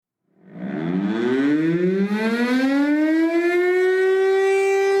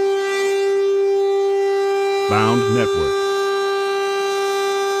Network.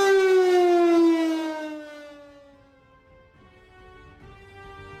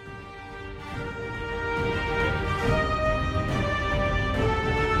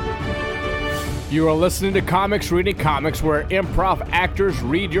 You are listening to Comics Reading Comics, where improv actors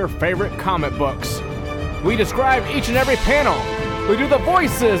read your favorite comic books. We describe each and every panel. We do the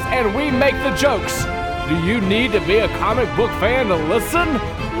voices, and we make the jokes. Do you need to be a comic book fan to listen?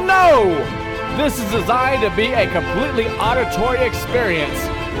 No! This is designed to be a completely auditory experience.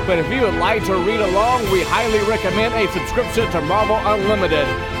 But if you would like to read along, we highly recommend a subscription to Marvel Unlimited.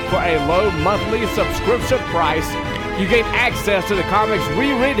 For a low monthly subscription price, you gain access to the comics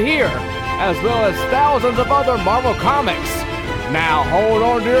we read here, as well as thousands of other Marvel comics. Now hold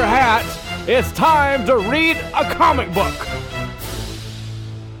on to your hats. It's time to read a comic book.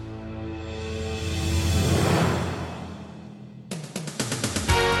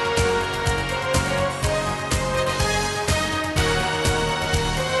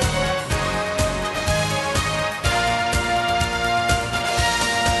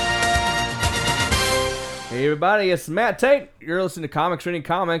 Hey everybody, it's Matt Tate. You're listening to Comics Reading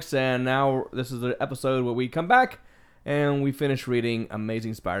Comics, and now this is the episode where we come back and we finish reading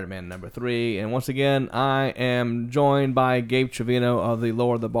Amazing Spider-Man number 3. And once again, I am joined by Gabe Trevino of the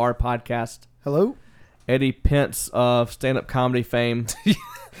Lower the Bar podcast. Hello. Eddie Pence of stand-up comedy fame.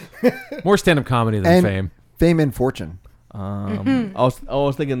 More stand-up comedy than fame. Fame and fortune. I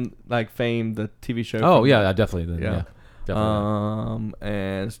was thinking like Fame, the TV show. Oh yeah, definitely. Yeah. Definitely.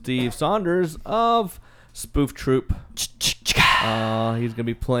 And Steve Saunders of Spoof Troop. He's going to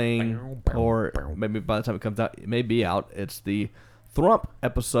be playing, or maybe by the time it comes out, it may be out. It's the Thrump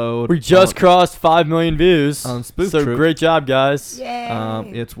episode. We just crossed 5 million views on Spoof so Troop. Great job, guys.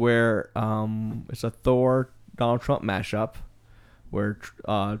 Yay. It's where it's a Thor Donald Trump mashup, where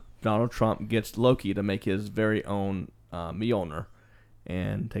Donald Trump gets Loki to make his very own Mjolnir,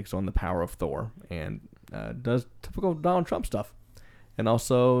 and takes on the power of Thor, and does typical Donald Trump stuff. And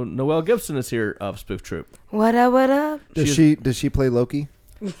also, Noelle Gibson is here of Spoof Troop. What up? What up? Does she play Loki?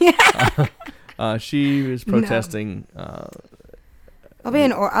 She is protesting. I'll be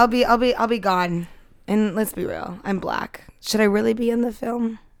gone. And let's be real, I'm black. Should I really be in the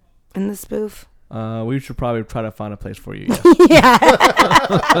film, in the spoof? We should probably try to find a place for you. Yes. Yeah,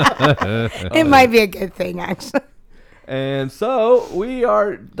 it might be a good thing actually. And so we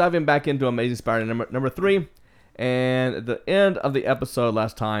are diving back into Amazing Spider-Man number 3. And at the end of the episode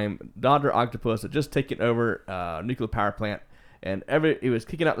last time, Dr. Octopus had just taken over a nuclear power plant, and he was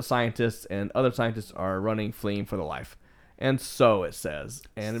kicking out the scientists, and other scientists are running, fleeing for their life. And so it says.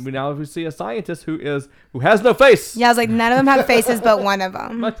 And we see a scientist who has no face. Yeah, I was like, none of them have faces, but one of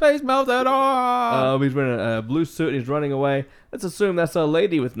them. My face melted off. He's wearing a blue suit and he's running away. Let's assume that's a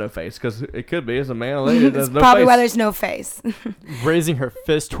lady with no face, because it could be. It's a man, a lady that has no face. Probably why there's no face. Raising her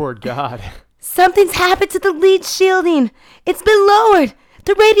fist toward God. Something's happened to the lead shielding. It's been lowered.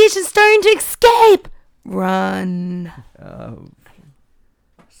 The radiation's starting to escape. Run.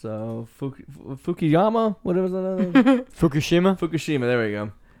 So Fukuyama, whatever the name. Fukushima. There we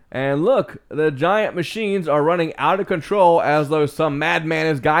go. And look, the giant machines are running out of control, as though some madman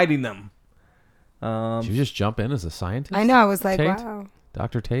is guiding them. Did you just jump in as a scientist? I know. I was like, Tate? wow.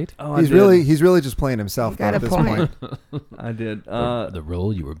 Dr. Tate? Oh, He's really just playing himself Got at a this point. point. I did. The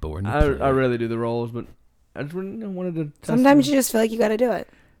role you were born to play. I really do the roles, but I just wanted to test Sometimes them. you just feel like you got to do it.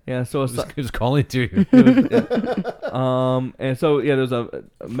 Yeah, so it's Who's calling to you? and so there's a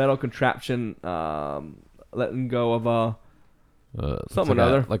metal contraption letting go of something like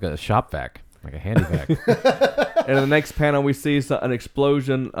other, like a shop vac, like a handy vac. And in the next panel we see an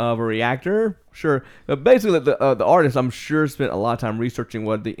explosion of a reactor. Sure, but basically the artist, I'm sure, spent a lot of time researching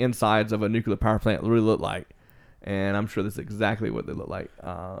what the insides of a nuclear power plant really look like, and I'm sure that's exactly what they look like.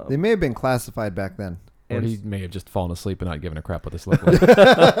 They may have been classified back then. Or he may have just fallen asleep and not given a crap what this looked like.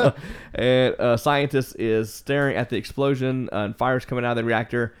 And a scientist is staring at the explosion, and fire's coming out of the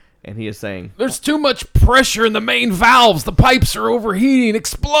reactor, and he is saying, There's too much pressure in the main valves. The pipes are overheating,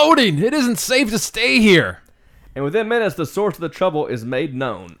 exploding. It isn't safe to stay here. and within minutes the source of the trouble is made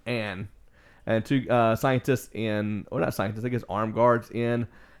known. And two scientists not scientists, I guess armed guards in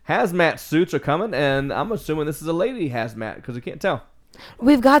hazmat suits are coming, and I'm assuming this is a lady hazmat because I can't tell.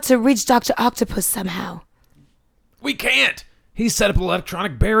 We've got to reach Dr. Octopus somehow. We can't. He set up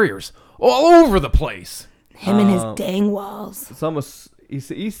electronic barriers all over the place. Him and his dang walls.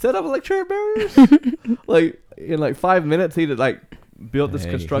 He set up electronic barriers? In 5 minutes he built this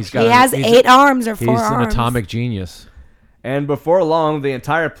construction. He has 8 arms or 4 arms. He's an atomic genius. And before long, the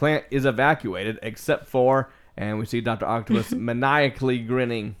entire plant is evacuated, except for, and we see Dr. Octopus maniacally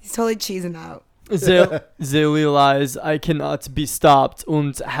grinning. He's totally cheesing out. They realize I cannot be stopped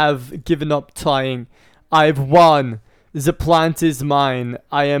and have given up trying. I've won. The plant is mine.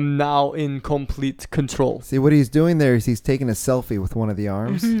 I am now in complete control. See, what he's doing there is he's taking a selfie with one of the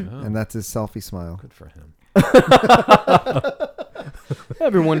arms, and that's his selfie smile. Good for him.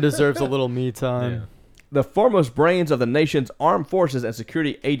 Everyone deserves a little me time. Yeah. The foremost brains of the nation's armed forces and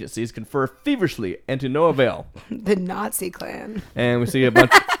security agencies confer feverishly and to no avail. The Nazi clan. And we see a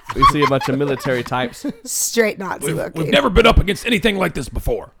bunch of military types. Straight Nazi looking. We've never been up against anything like this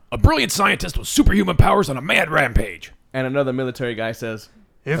before. A brilliant scientist with superhuman powers on a mad rampage. And another military guy says,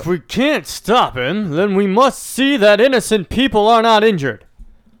 If we can't stop him, then we must see that innocent people are not injured.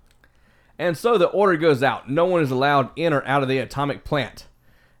 and so the order goes out. No one is allowed in or out of the atomic plant.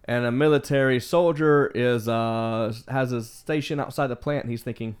 And a military soldier is has a station outside the plant, and he's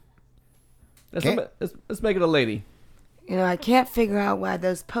thinking, let's make it a lady. You know, I can't figure out why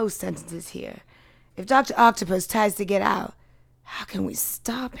those post sentences here. If Dr. Octopus tries to get out, how can we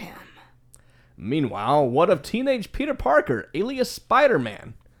stop him? Meanwhile, what of teenage Peter Parker, alias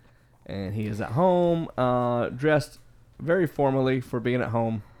Spider-Man? And he is at home, dressed very formally for being at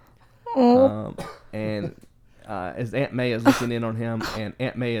home. And his Aunt May is looking in on him, and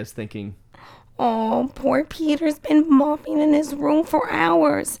Aunt May is thinking, Oh, poor Peter's been mopping in his room for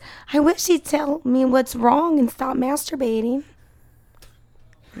hours. I wish he'd tell me what's wrong and stop masturbating.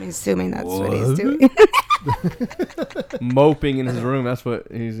 I'm assuming that's what he's doing. moping in his room. That's what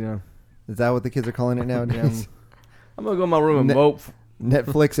he's, Is that what the kids are calling it nowadays? I'm going to go in my room and mope.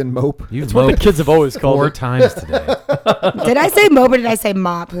 Netflix and mope. You've That's what the kids have always called 4 it. times today. Did I say mope or did I say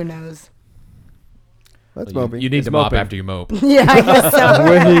mop? Who knows? That's you, moping. you need It's to mop moping. after you mope. Yeah, I guess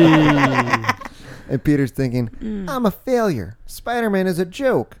so. And Peter's thinking, I'm a failure. Spider-Man is a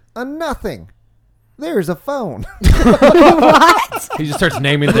joke. A nothing. There's a phone. What? He just starts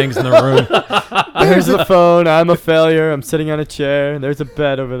naming things in the room. There's the phone. I'm a failure. I'm sitting on a chair. There's a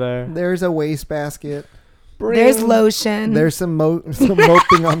bed over there. There's a wastebasket. There's lotion. There's some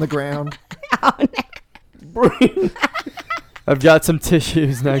moping on the ground. I've got some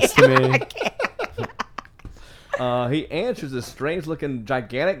tissues next to me. He answers this strange-looking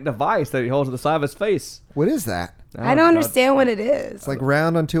gigantic device that he holds to the side of his face. What is that? I don't understand what it is. It's like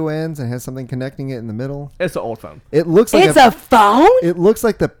round on two ends and has something connecting it in the middle. It's an old phone. It looks like It's a phone? It looks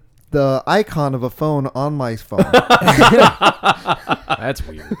like the icon of a phone on my phone. That's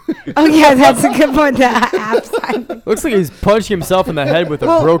weird. Oh, yeah, that's a good point. The app sign. Looks like he's punching himself in the head with a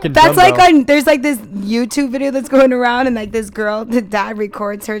broken that's dumbbell. like on, there's like this YouTube video that's going around and like this girl, the dad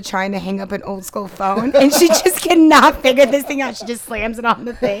records her trying to hang up an old school phone and she just cannot figure this thing out. She just slams it on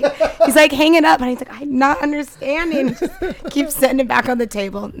the thing. He's like, hang it up. And he's like, I'm not understanding. Just keeps setting it back on the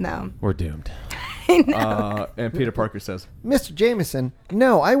table. No. We're doomed. And Peter Parker says, Mr. Jameson,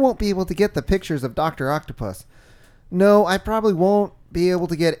 no, I won't be able to get the pictures of Dr. Octopus. No, I probably won't be able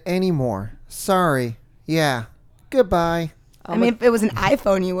to get any more. Sorry. Yeah. Goodbye. I mean, if it was an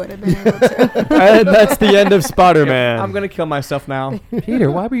iPhone, you would have been able to. And that's the end of Spider-Man. I'm going to kill myself now. Peter,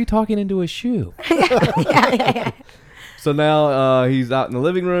 why were you talking into a shoe? yeah. So now he's out in the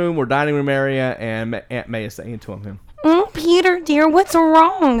living room or dining room area, and Aunt May is saying to him, Oh, Peter, dear, what's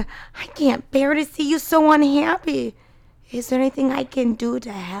wrong? I can't bear to see you so unhappy. Is there anything I can do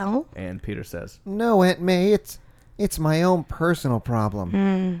to help? and Peter says, No, Aunt May, it's my own personal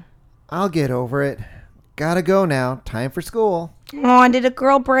problem. I'll get over it. Gotta go now. Time for school. Oh, did a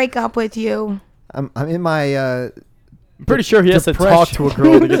girl break up with you? I'm in my I'm pretty sure he has to talk to a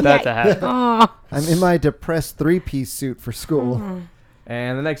girl to get that to happen. Oh, I'm in my depressed 3-piece suit for school.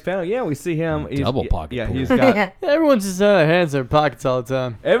 and the next panel, we see him. He's, Double pocket Yeah, pool. he's got Everyone's just hands in their pockets all the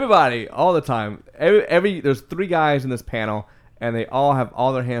time. everybody all the time. There's 3 guys in this panel, and they all have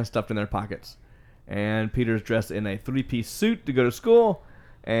all their hands stuffed in their pockets. And Peter's dressed in a 3-piece suit to go to school,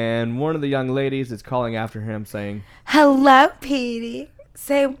 and one of the young ladies is calling after him, saying, hello, Petey.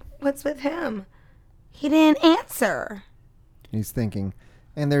 Say, what's with him? He didn't answer. He's thinking,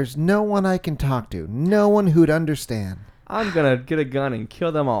 and there's no one I can talk to. No one who'd understand. I'm gonna get a gun and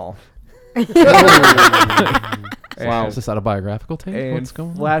kill them all. Wow. Is this autobiographical tape? And What's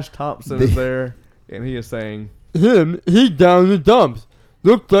going on? Flash Thompson is there, and he is saying, He down in the dumps.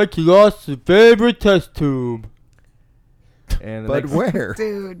 Looked like he lost his favorite test tube. and the But next, where?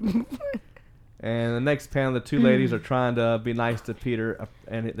 Dude. and the next panel, the 2 ladies are trying to be nice to Peter,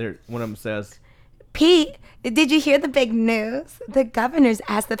 and one of them says, Pete, did you hear the big news? The governor's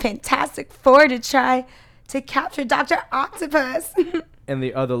asked the Fantastic Four to try to capture Dr. Octopus. and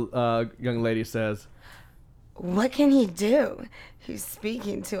the other young lady says, What can he do? He's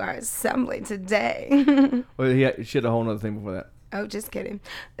speaking to our assembly today. well, she had a whole other thing before that. Oh, just kidding.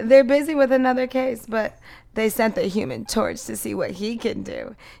 They're busy with another case, but they sent the Human Torch to see what he can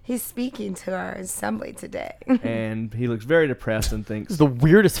do. He's speaking to our assembly today. And he looks very depressed and thinks, This is the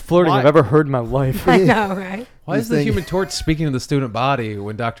weirdest flirting I've ever heard in my life. I know, right? Why is the Human Torch speaking to the student body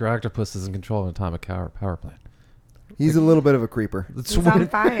when Dr. Octopus is in control of an atomic power plant? He's a little bit of a creeper. He's on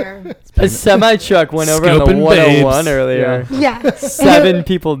fire. A semi-truck went over on the Scoping 101 babes. earlier. Yeah. 7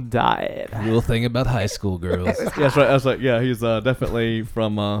 people died. Real thing about high school girls. yeah, that's right. I was like, yeah, he's definitely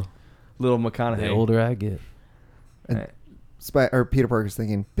from Little McConaughey. The older I get. Peter Parker's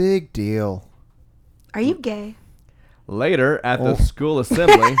thinking, big deal. Are you gay? Later at the Oh. school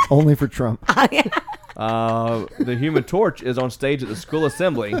assembly, Only for Trump. the Human Torch is on stage at the school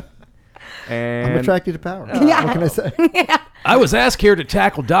assembly. And I'm attracted to power. Yeah. What can I say? I was asked here to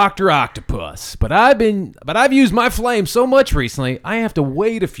tackle Dr. Octopus, but I've used my flame so much recently, I have to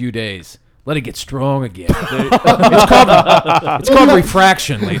wait a few days. Let it get strong again. It's called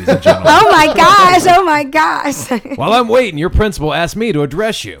refraction, ladies and gentlemen. Oh my gosh. Oh my gosh. While I'm waiting, your principal asked me to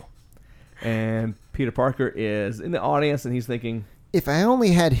address you. And Peter Parker is in the audience, and he's thinking, If I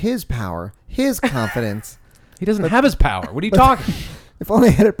only had his power, his confidence, He doesn't have his power. What are you talking? if only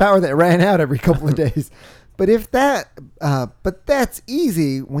I had a power that ran out every couple of days. But that's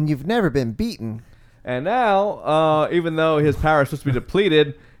easy when you've never been beaten. and now, even though his power is supposed to be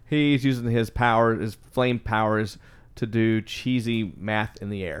depleted, he's using his flame powers, to do cheesy math in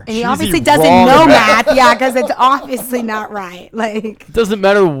the air. And he obviously doesn't wrong know math. math. Yeah, because it's obviously not right. Like, It doesn't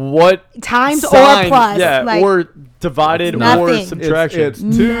matter what times sign, or plus. yeah, like, or divided or Nothing. subtraction. It's 2.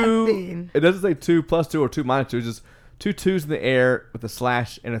 Nothing. It doesn't say 2 plus 2 or 2 minus 2. It's just 2 2s in the air with a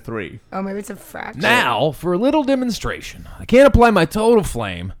slash and a 3. oh, maybe it's a fraction. Now, for a little demonstration. I can't apply my total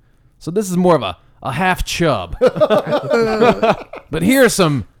flame, so this is more of a half chub. But here are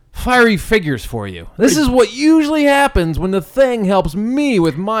some fiery figures for you. This is what usually happens when the thing helps me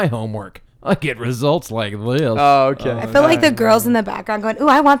with my homework. I get results like this. Oh, okay. I feel like the girls in the background going, ooh,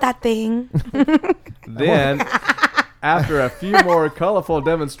 I want that thing. Then, after a few more colorful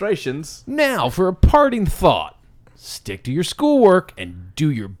demonstrations, Now, for a parting thought. Stick to your schoolwork and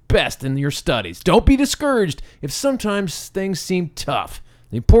do your best in your studies. Don't be discouraged if sometimes things seem tough.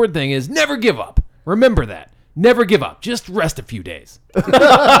 The important thing is never give up. Remember that. Never give up. Just rest a few days. It's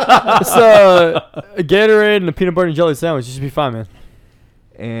a Gatorade and a peanut butter and jelly sandwich. You should be fine, man.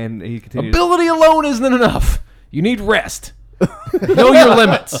 and he continues. Ability alone isn't enough. You need rest. Know your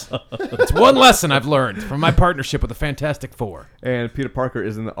limits. It's one lesson I've learned from my partnership with the Fantastic Four. And Peter Parker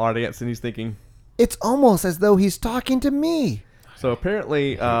is in the audience, and he's thinking. It's almost as though he's talking to me. So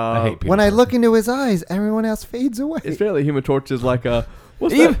apparently, I hate Peter When I Parker. look into his eyes, everyone else fades away. it's apparently Human Torch is like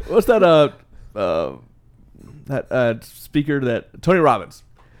what's that speaker that Tony Robbins.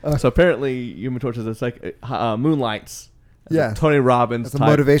 So apparently, Human Torch is like moonlights. as a Yeah. Tony Robbins. As a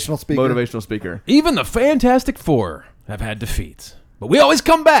type motivational speaker. Motivational speaker. Even the Fantastic Four have had defeats, but we always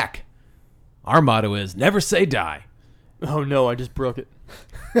come back. Our motto is never say die. Oh, no, I just broke it.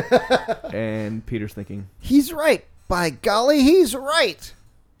 And Peter's thinking. He's right. By golly, he's right.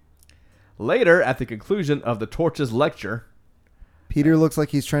 Later, at the conclusion of the Torch's lecture, Peter looks like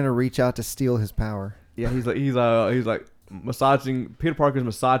he's trying to reach out to steal his power. yeah, he's like massaging. Peter Parker's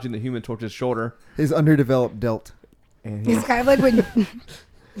massaging the Human Torch's shoulder, His underdeveloped delt. and It's kind of like when.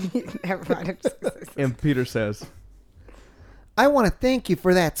 Never mind. I'm just gonna say and Peter says, I want to thank you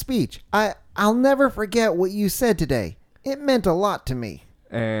for that speech. I'll never forget what you said today. It meant a lot to me.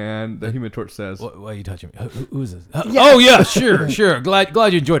 and the Human Torch says, Why are you touching me? Who's this? Oh yeah, sure. Glad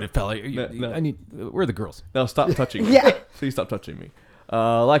you enjoyed it, fella. No. Where are the girls? "No, stop touching me. Yeah. Please stop touching me."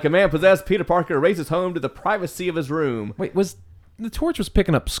 Like a man possessed, Peter Parker races home to the privacy of his room. Wait, was the Torch was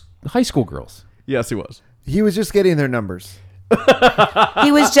picking up high school girls? Yes, he was. He was just getting their numbers.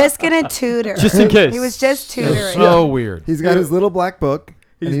 He was just gonna tutor. Just in case. He was just tutoring. So weird. He's got his little black book,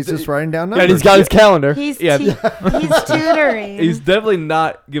 and He's he's just writing down Yeah, numbers. and he's got his calendar. He's Yeah. he's tutoring. He's definitely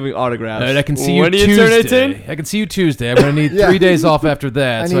not giving autographs. All right, I can see you When do you turn Tuesday. 18? I can see you Tuesday. I'm gonna need Yeah. 3 days off after I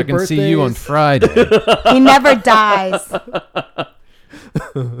that, so I need can see you on birthdays. Friday. He never dies.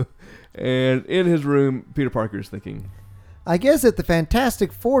 And in his room, Peter Parker is thinking, I guess if the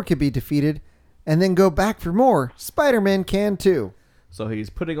Fantastic Four could be defeated and then go back for more, Spider-Man can too. so he's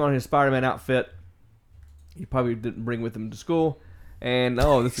putting on his Spider-Man outfit. He probably didn't bring with him to school. And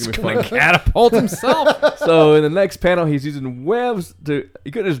this is gonna be fun. Catapult himself. So in the next panel, he's using webs to.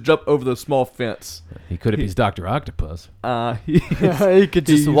 He couldn't just jump over the small fence. He could have been Dr. Octopus. He could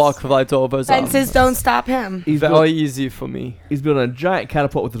just walk right over his arms. Fences don't stop him. he's, Very built, easy for me. he's building a giant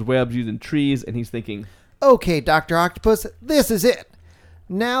catapult with his webs using trees, and he's thinking, Okay, Dr. Octopus, this is it.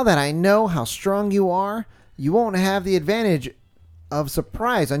 Now that I know how strong you are, you won't have the advantage of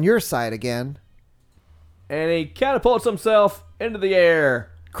surprise on your side again. And he catapults himself into the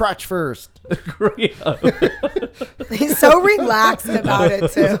air. Crotch first. He's so relaxed about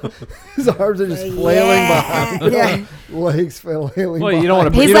it too. His arms are just flailing behind. Yeah. Legs flailing Well, you don't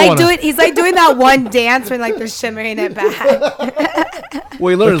want to. He's like doing that one dance when like they're shimmering it back. Well,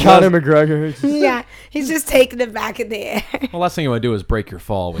 he learned his Conor lesson. McGregor. Yeah, he's just taking it back in the air. The last thing you want to do is break your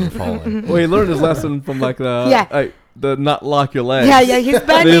fall when you're falling. Well, he learned his lesson from like the Yeah. the not lock your legs. Yeah, he's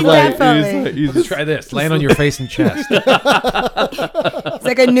bending He's like, definitely. he's Try this. Land on your face and chest. It's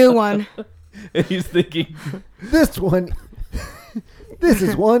like a new one. and he's thinking, This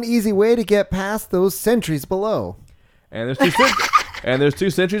is one easy way to get past those sentries below. and there's two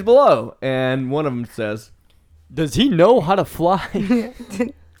sentries below, and one of them says, Does he know how to fly?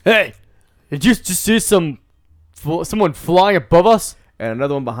 Hey, did you just see someone flying above us? and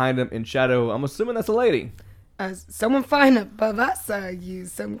another one behind him in shadow. I'm assuming that's a lady. Someone flying above us? Are you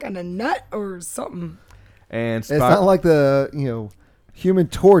some kind of nut or something? And It's not like the, Human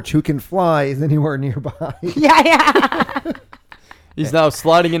Torch who can fly is anywhere nearby. Yeah. He's now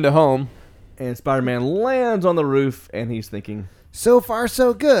sliding into home. and Spider-Man lands on the roof, and he's thinking, So far,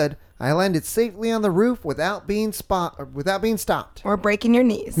 so good. I landed safely on the roof without being stopped. Or breaking your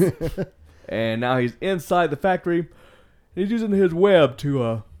knees. and now he's inside the factory. He's using his web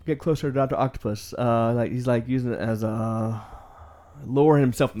to get closer to Dr. Octopus. He's using it as a lower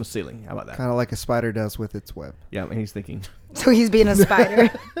himself from the ceiling. How about that? Kind of like a spider does with its web. Yeah, and he's thinking. So he's being a spider.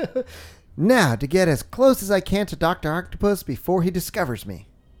 Now, to get as close as I can to Dr. Octopus before he discovers me.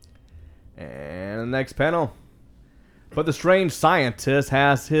 And the next panel. But the strange scientist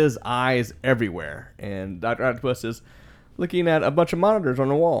has his eyes everywhere, and Dr. Octopus is looking at a bunch of monitors on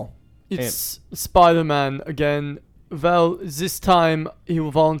the wall. It's Spider-Man again. Well, this time he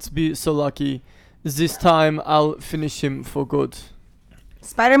won't be so lucky. This time I'll finish him for good.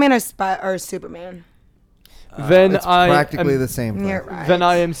 Spider-Man or Superman? Then It's practically am, the same thing. You're right. Then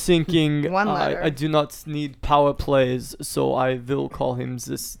I am thinking One letter. I do not need power plays, so I will call him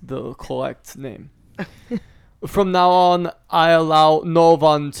the correct name. From now on, I allow no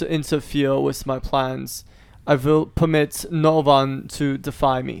one to interfere with my plans. I will permit no one to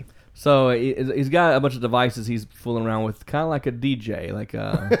defy me. So he's got a bunch of devices he's fooling around with, kind of like a DJ,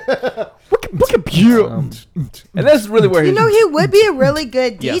 and that's really where You know, he would be a really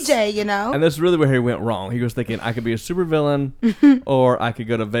good DJ, Yes. And that's really where he went wrong. He was thinking, I could be a supervillain, or I could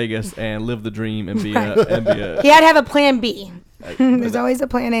go to Vegas and live the dream and be a. He had to have a plan B. There's always a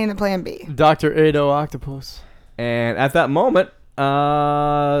plan A and a plan B. Dr. Ado Octopus. And at that moment,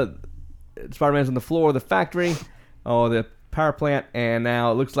 Spider-Man's on the floor of the factory, the power plant, and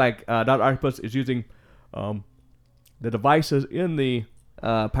now it looks like Dr. Octopus is using the devices in the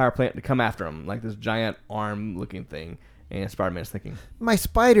power plant to come after him, like this giant arm-looking thing. And Spider-Man's thinking. My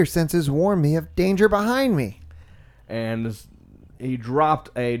spider senses warn me of danger behind me. And he dropped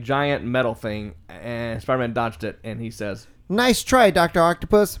a giant metal thing, and Spider-Man dodged it, and he says, Nice try, Dr.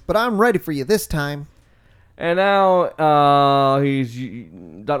 Octopus, but I'm ready for you this time. and now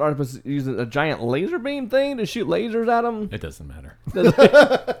Dr. Octopus is using a giant laser beam thing to shoot lasers at him. It doesn't matter.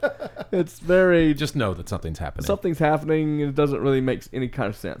 It's very Just know that something's happening. something's happening, and it doesn't really make any kind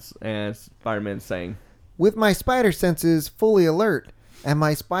of sense. And Spider-Man's saying, With my spider senses fully alert and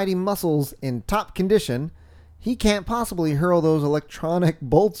my spidey muscles in top condition, he can't possibly hurl those electronic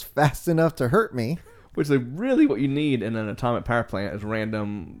bolts fast enough to hurt me. which is really what you need in an atomic power plant is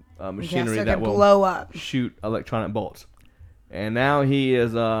random machinery so it that can will blow up. shoot electronic bolts. And now he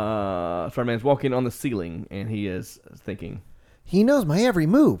is Spider-Man's walking on the ceiling, and he is thinking, He knows my every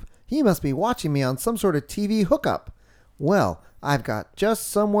move. He must be watching me on some sort of TV hookup. Well, I've got just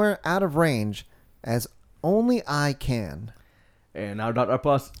somewhere out of range, as only I can. and now Dr.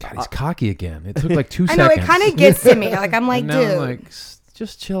 Octopus. God, he's cocky again. It took like 2 I seconds. know, it kind of gets to me. Like, I'm like, And now dude. I'm like,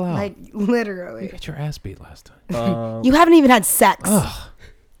 just chill out. Like, You literally. got your ass beat last time. You haven't even had sex.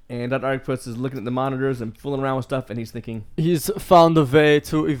 And Dr. Octopus is looking at the monitors and fooling around with stuff, and he's thinking, He's found a way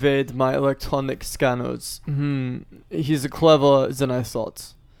to evade my electronic scanners. He's cleverer than I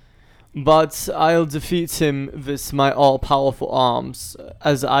thought. But I'll defeat him with my all-powerful arms,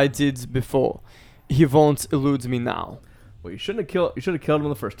 as I did before. He won't elude me now. well, you should have killed him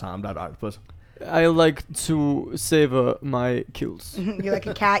the first time, Dr. Octopus. I like to savor my kills. You're like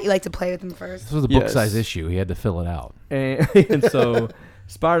a cat. You like to play with them first. This was a Yes. book-size issue. He had to fill it out. And so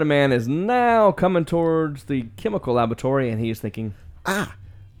Spider-Man is now coming towards the chemical laboratory, and he is thinking, Ah,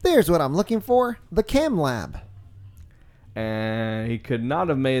 there's what I'm looking for. The chem lab. and he could not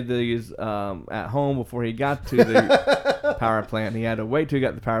have made these at home before he got to the power plant. He had to wait till he got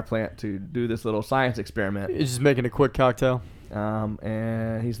to the power plant to do this little science experiment. He's just making a quick cocktail.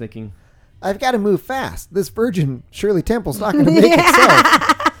 And he's thinking, I've got to move fast. This Virgin Shirley Temple's not going to make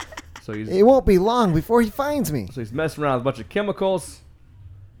itself. so he's It won't be long before he finds me. so he's messing around with a bunch of chemicals,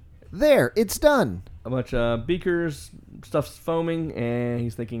 There, it's done. a bunch of beakers, stuff's foaming, and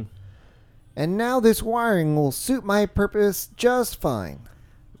he's thinking, And now this wiring will suit my purpose just fine.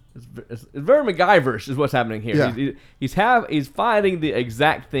 it's very MacGyverish is what's happening here. Yeah. He's finding the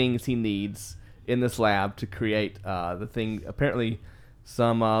exact things he needs in this lab to create the thing. Apparently,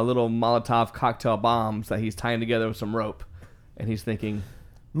 some little Molotov cocktail bombs that he's tying together with some rope, and he's thinking,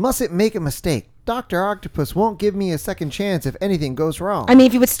 Mustn't make a mistake. Dr. Octopus won't give me a second chance if anything goes wrong. I mean,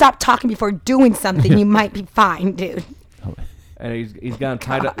 if you would stop talking before doing something, you might be fine, dude. and he's got him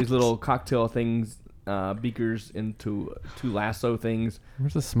tied up these little cocktail things, beakers into two lasso things,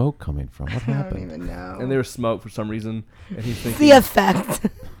 Where's the smoke coming from? What I don't happened? even know. and there's smoke for some reason, and he's It's thinking, the effect.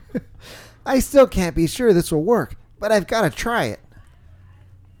 I still can't be sure this will work, but I've got to try it.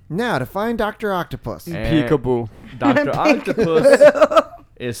 Now to find Dr. Octopus. And Peekaboo. Dr. Octopus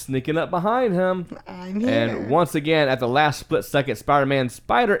is sneaking up behind him. I'm here. And once again, at the last split second, Spider-Man's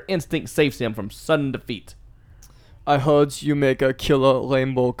spider instinct saves him from sudden defeat. I heard you make a killer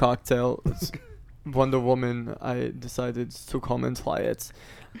rainbow cocktail. It's Wonder Woman, I decided to come and try it.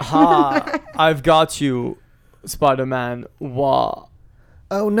 Ha! I've got you, Spider-Man. Wah.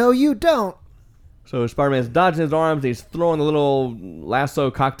 Oh, no, you don't. So Spider-Man's dodging his arms. He's throwing the little lasso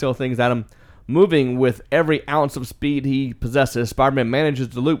cocktail things at him. Moving with every ounce of speed he possesses, Spider-Man manages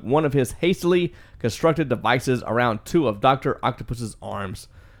to loop one of his hastily constructed devices around two of Dr. Octopus's arms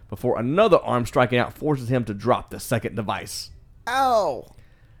before another arm striking out forces him to drop the second device. Ow.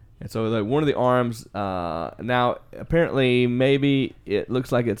 And so one of the arms, now apparently maybe it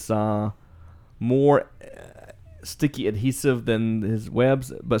looks like it's more sticky adhesive than his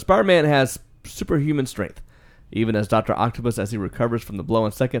webs, but Spider-Man has superhuman strength, even as Dr. Octopus, as he recovers from the blow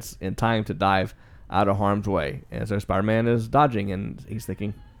in seconds in time to dive out of harm's way. And so Spider-Man is dodging, and he's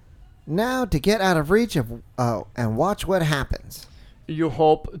thinking, Now to get out of reach of and watch what happens. You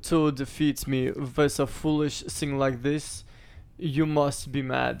hope to defeat me with a foolish thing like this? You must be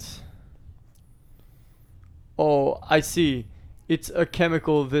mad. Oh, I see. It's a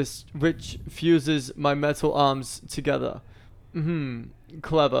chemical which fuses my metal arms together.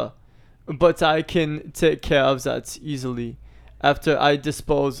 Clever. But I can take care of that easily after I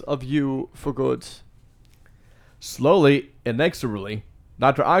dispose of you for good. slowly, inexorably,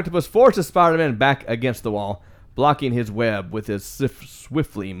 Dr. Octopus forces Spider-Man back against the wall, blocking his web with his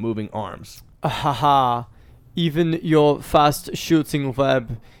swiftly moving arms. Haha. Even your fast shooting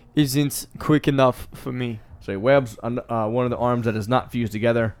web isn't quick enough for me. So he webs on one of the arms that is not fused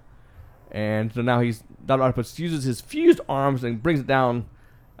together. And so now Dr. Octopus uses his fused arms and brings it down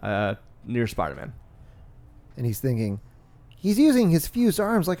near Spider-Man. And he's thinking, he's using his fused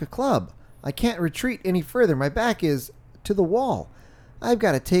arms like a club. I can't retreat any further. My back is to the wall. I've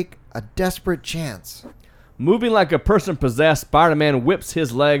got to take a desperate chance. Moving like a person possessed, Spider-Man whips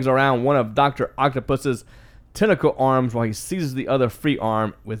his legs around one of Dr. Octopus's tentacle arms while he seizes the other free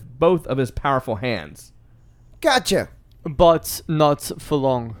arm with both of his powerful hands. Gotcha. But not for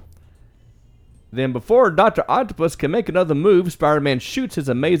long. Then before Dr. Octopus can make another move, Spider-Man shoots his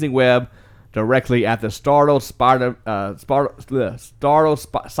amazing web directly at the startled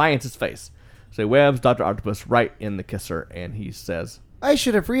scientist's face. So he webs Dr. Octopus right in the kisser, and he says, I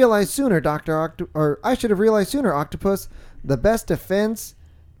should have realized sooner, Octopus. The best defense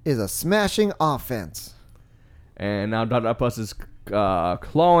is a smashing offense. and now Dr. Octopus is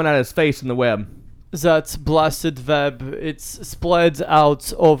clawing at his face in the web. That blasted web, it's spread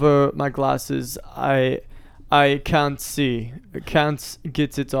out over my glasses. I can't see. I can't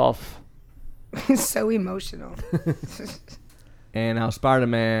get it off. So emotional. And now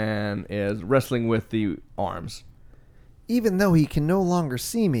Spider-Man is wrestling with the arms. Even though he can no longer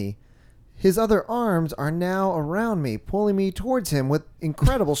see me, his other arms are now around me, pulling me towards him with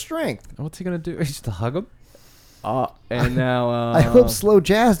incredible strength. What's he gonna do? Just to hug him? And now... I hope slow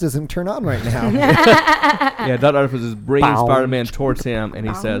jazz doesn't turn on right now. yeah, Dr. Octopus is bringing Bow. Spider-Man towards him, and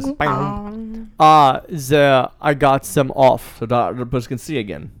he says, There, I got them off. so Dr. Octopus can see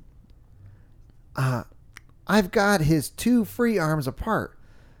again. I've got his two free arms apart,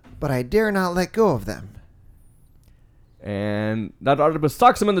 but I dare not let go of them. And Dr. Octopus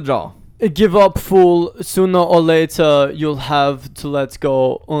socks him in the jaw. Give up, fool. Sooner or later, you'll have to let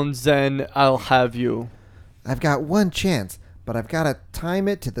go, and then I'll have you. I've got one chance, but I've got to time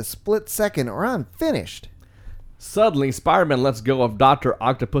it to the split second or I'm finished. Suddenly, Spider-Man lets go of Dr.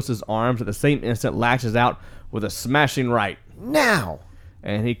 Octopus's arms at the same instant, lashes out with a smashing right. Now!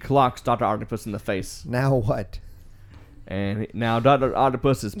 And he clocks Dr. Octopus in the face. Now what? And now Dr.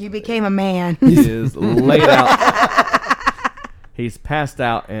 Octopus is You became a man. is laid out. He's passed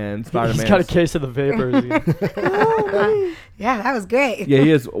out, and Spider-Man. He's got a case of the vapors. Yeah, that was great. Yeah,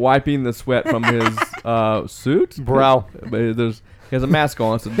 he is wiping the sweat from his suit, Brow. But he has a mask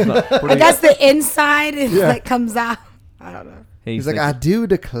on, so it's not I pretty. guess the inside is like comes out. I don't know. He's like, I do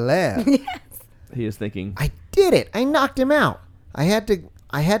declare. he is thinking. I did it. I knocked him out. I had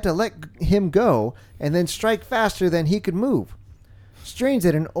to let him go and then strike faster than he could move. Strange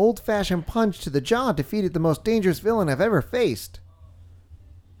that an old-fashioned punch to the jaw defeated the most dangerous villain I've ever faced.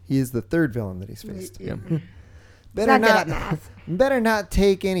 He is the third villain that he's faced. Yep. Better not good at not, math. better not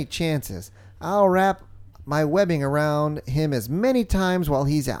take any chances. I'll wrap my webbing around him as many times while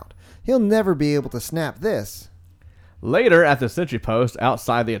he's out. He'll never be able to snap this. Later, at the sentry post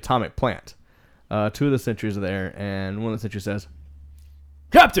outside the atomic plant, two of the sentries are there, and one of the sentries says,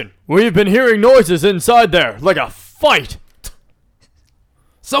 Captain, we've been hearing noises inside there, like a fight.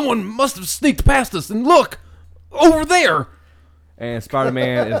 Someone must have sneaked past us, and look! Over there! and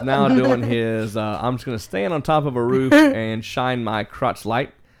Spider-Man is now doing his, I'm just going to stand on top of a roof and shine my crotch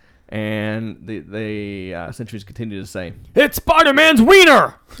light. And the sentries continue to say, It's Spider-Man's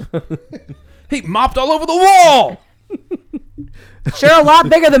wiener! He mopped all over the wall! Sure, a lot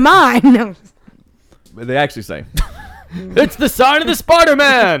bigger than mine. No. but they actually say, It's the sign of the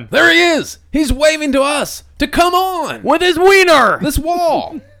Spider-Man! There he is! He's waving to us to come on! With his wiener! This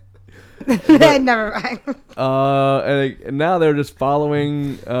wall! Never mind. and now they're just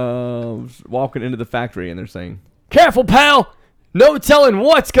following, walking into the factory, and they're saying, Careful, pal! No telling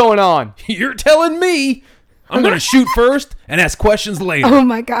what's going on! You're telling me! I'm gonna shoot first and ask questions later. Oh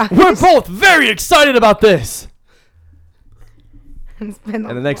my god. We're both very excited about this! It's been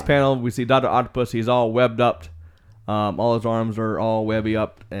and the next panel, we see Dr. Octopus. He's all webbed up. All his arms are all webby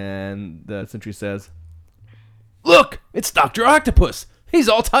up, and the sentry says, Look! It's Dr. Octopus! He's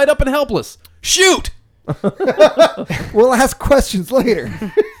all tied up and helpless! Shoot! We'll ask questions later.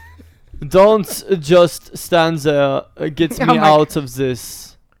 Don't just stand there. Gets me Oh my out of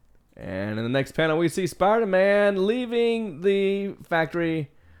this. and in the next panel, we see Spider-Man leaving the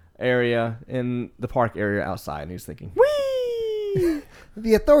factory area in the park area outside, and he's thinking,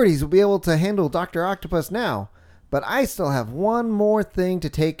 The authorities will be able to handle Dr. Octopus now, but I still have one more thing to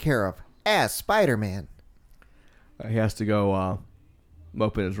take care of as Spider-Man. he has to go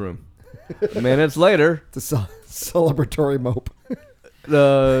mope in his room. Minutes later, It's a celebratory mope.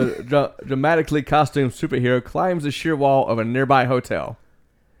 the dramatically costumed superhero climbs the sheer wall of a nearby hotel.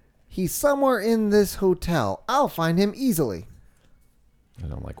 He's somewhere in this hotel. I'll find him easily. I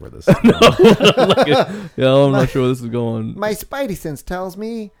don't like where this is. Yeah, I'm not sure where this is going. My spidey sense tells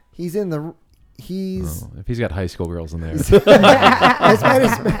me he's in the... He's... If he's got high school girls in there. My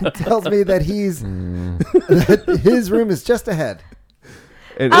spidey sense tells me that he's... that his room is just ahead.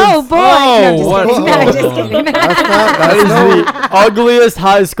 And Oh boy! what? No, just kidding. No, just kidding. That is the ugliest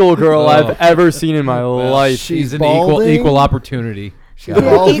high school girl I've ever seen in my life. She's an balding. equal opportunity. She's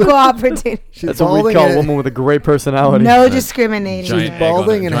balding. Equal opportunity. She's That's what we balding call a and- woman with a great personality. No discriminating. Giant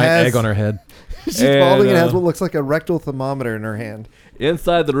balding and giant has- egg on her head. She's And, balding and has what looks like a rectal thermometer in her hand.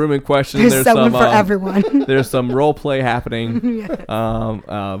 Inside the room in question, There's there's someone some for everyone. there's some role play happening.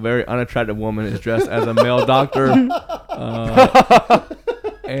 A very unattractive woman is dressed as a male doctor,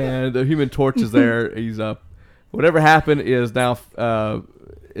 and the Human Torch is there. He's whatever happened is now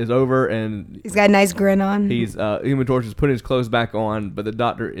is over, and He's got a nice grin on. he's Human Torch is putting his clothes back on, but the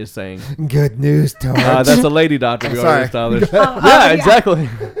doctor is saying, Good news, Torch. "That's a lady doctor." We already Sorry. established. Yeah, exactly.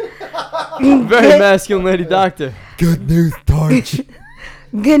 Very masculine lady doctor. Good news, Torch.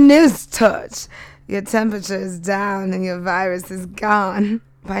 Good news, Torch. Your temperature is down and your virus is gone.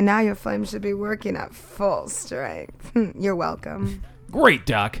 By now, your flame should be working at full strength. You're welcome. Great,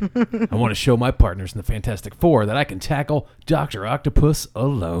 Doc. I want to show my partners in the Fantastic Four that I can tackle Dr. Octopus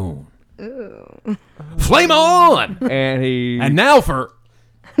alone. Ooh. Flame on! And he And now for...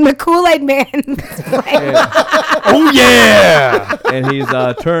 The Kool-Aid Man. Oh, yeah! and he's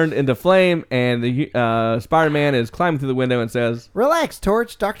turned into flame, and the Spider-Man is climbing through the window and says, Relax,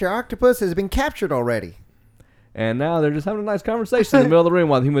 Torch. Dr. Octopus has been captured already. and now they're just having a nice conversation in the middle of the room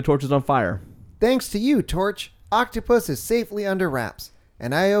while the Human Torch is on fire. Thanks to you, Torch, Octopus is safely under wraps.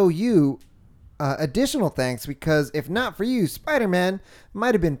 And I owe you additional thanks because if not for you, Spider-Man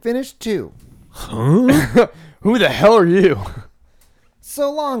might have been finished too. Who the hell are you?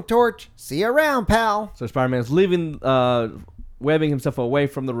 So long, Torch. See you around, pal. So Spider-Man's leaving, webbing himself away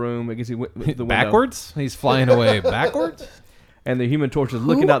from the room. I guess he went the window. Backwards? He's flying away backwards? And the Human Torch is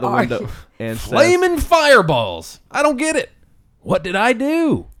looking out the are window you? and says, Flaming fireballs! I don't get it. What did I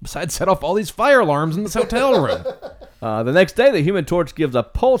do besides set off all these fire alarms in this hotel room? The next day, the Human Torch gives a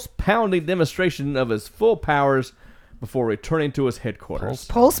pulse-pounding demonstration of his full powers before returning to his headquarters.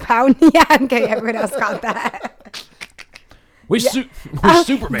 Pulse pound. Yeah, okay, everyone else got that. We're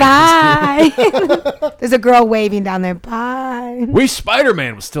Superman. Bye. There's a girl waving down there. Bye. Wish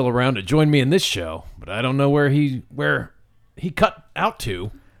Spider-Man was still around to join me in this show, but I don't know where he cut out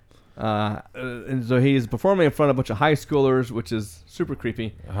to. And so he's performing in front of a bunch of high schoolers, which is super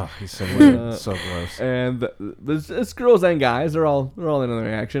creepy. Oh, he's so weird. So gross. And it's girls and guys. They're all in on the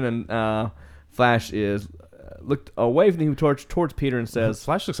reaction. And Flash is looked away from the Human Torch towards Peter and says,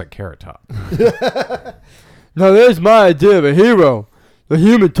 Flash looks like Carrot Top. Now there's my idea of a hero. The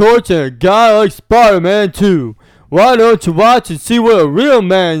Human Torch and a guy like Spider-Man too. Why don't you watch and see what a real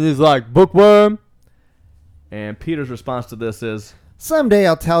man is like, Bookworm? and Peter's response to this is, Someday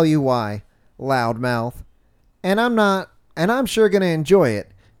I'll tell you why, loudmouth. And I'm sure going to enjoy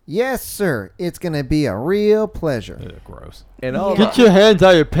it. Yes, sir. It's going to be a real pleasure. Ugh, gross. and all Get your hands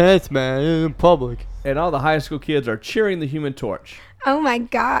out of your pants, man, in public. and all the high school kids are cheering the Human Torch. Oh my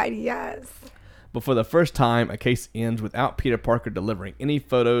God, yes. But for the first time, a case ends without Peter Parker delivering any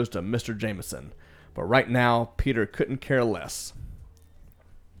photos to Mr. Jameson. But right now, Peter couldn't care less.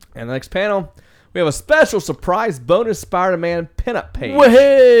 And the next panel, we have a special surprise bonus Spider-Man pinup page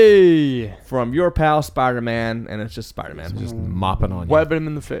Way! from your pal Spider-Man, and it's just Spider-Man. Just mopping on you. Webbing him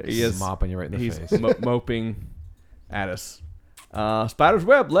in the face. He is mopping you right in the he's face. moping at us. Spider's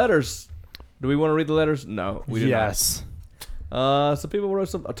Web letters. Do we want to read the letters? No, we do Yes. not. Some people wrote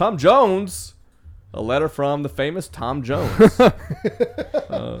some. Tom Jones. A letter from the famous Tom Jones.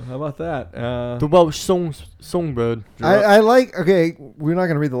 How about that? The Welsh songbird. I like, okay, we're not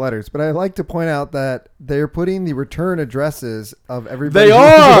going to read the letters, but I like to point out that they're putting the return addresses of everybody. They who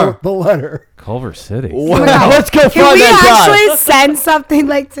are! wrote the letter. Culver City. Oh my God. Let's go Can find we that guy. actually send something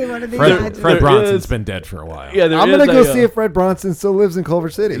like to one of these? Fred There Bronson's is- been dead for a while. Yeah, there I'm is going to go a, see if Fred Bronson still lives in Culver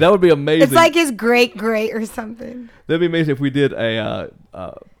City. that would be amazing. It's like his great or something. That'd be amazing if we did a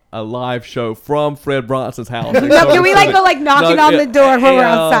live show from Fred Bronson's house. No, can we like go like knocking on the door when we're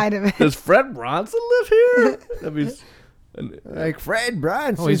outside of it? Does Fred Bronson live here? That'd be. Like Fred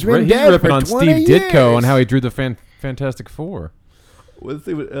Bronson. Oh, he's been he's dead ripping for on 20 Steve Ditko years. and how he drew the Fantastic Four. Let's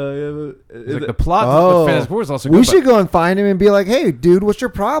see. It's like the plot Oh. of Fantastic Four is also good. We should go and find him and be like, hey, dude, what's your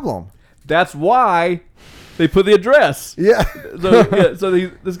problem? That's why they put the address. Yeah. So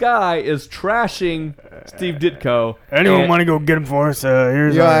this guy is trashing Steve Ditko. Anyone and want to go get him for us?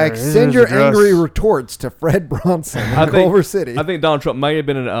 Here's You're our, like, here's send his your address. angry retorts to Fred Bronson in I think- Culver City. I think Donald Trump might have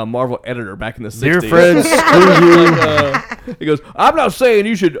been a Marvel editor back in the 60s. Dear Fred, screw you. He goes, I'm not saying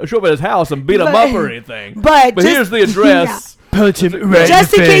you should show up at his house and beat him up or anything. But just- here's the address. Punch him right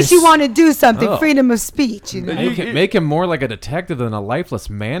Just in in the case you face. want to do something, Oh. freedom of speech. You know? Make him more like a detective than a lifeless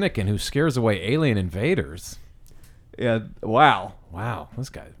mannequin who scares away alien invaders. Yeah, wow. Wow, this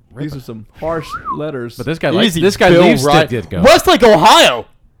guy. These are some harsh letters. But this guy likes, Easy, this guy Bill leaves Wright. Ditko. Westlake, Ohio.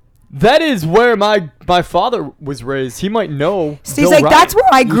 That is where my father was raised. He might know. Steve's Bill like, Wright. that's where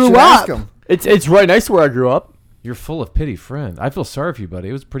I You grew should up. ask him. It's right next to where I grew up. You're full of pity, friend. I feel sorry for you, buddy.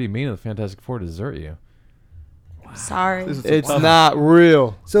 It was pretty mean of the Fantastic Four to desert you. Sorry. This is some It's tough- not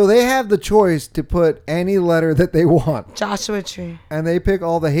real. So they have the choice to put any letter that they want, Joshua Tree. and they pick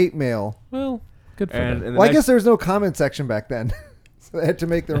all the hate mail. Well, good for And, them. and the Well, I next- guess there was no comment section back then. So they had to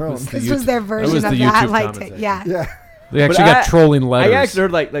make their own. This was their version was of the that. YouTube Like, comment yeah. Yeah. They actually But got trolling letters. I actually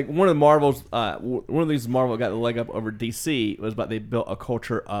heard like one of the Marvels, one of these Marvel got the leg up over DC was about they built a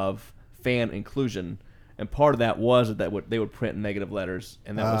culture of fan inclusion, and part of that was that they would print negative letters,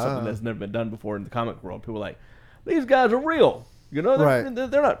 and that was something that's never been done before in the comic world. People were like, these guys are real, you know, Right.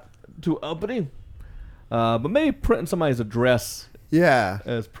 they're not too uppity. But maybe printing somebody's address Yeah.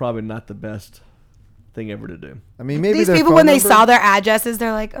 is probably not the best thing ever to do. I mean, maybe These their people, phone when they number- saw their addresses,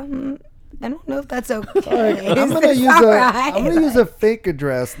 they're like, I don't know if that's okay. I'm Is gonna this use all a right? I'm gonna use a fake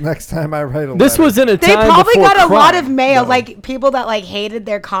address next time I write a This letter. was in a They time probably before got a lot of crime. mail. No. Like people that like hated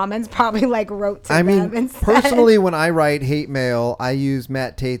their comments probably like wrote to I them. mean, instead. personally, when I write hate mail, I use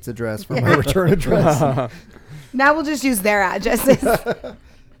Matt Tate's address for my return address. Now we'll just use their addresses.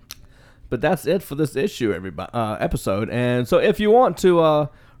 But that's it for this issue, everybody episode. And so if you want to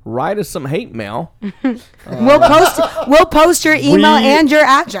write us some hate mail. We'll post your email We- and your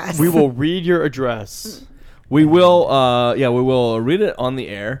address. We will read your address. We will, we will read it on the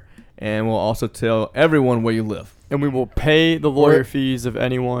air, and we'll also tell everyone where you live. And we will pay the lawyer fees of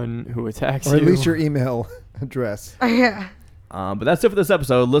anyone who attacks Or you. at least your email address. Yeah. But that's it for this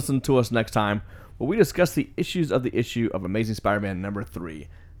episode. Listen to us next time where we discuss the issues of the issue of Amazing Spider-Man number 3.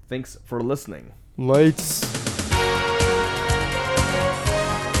 Thanks for listening. Lights.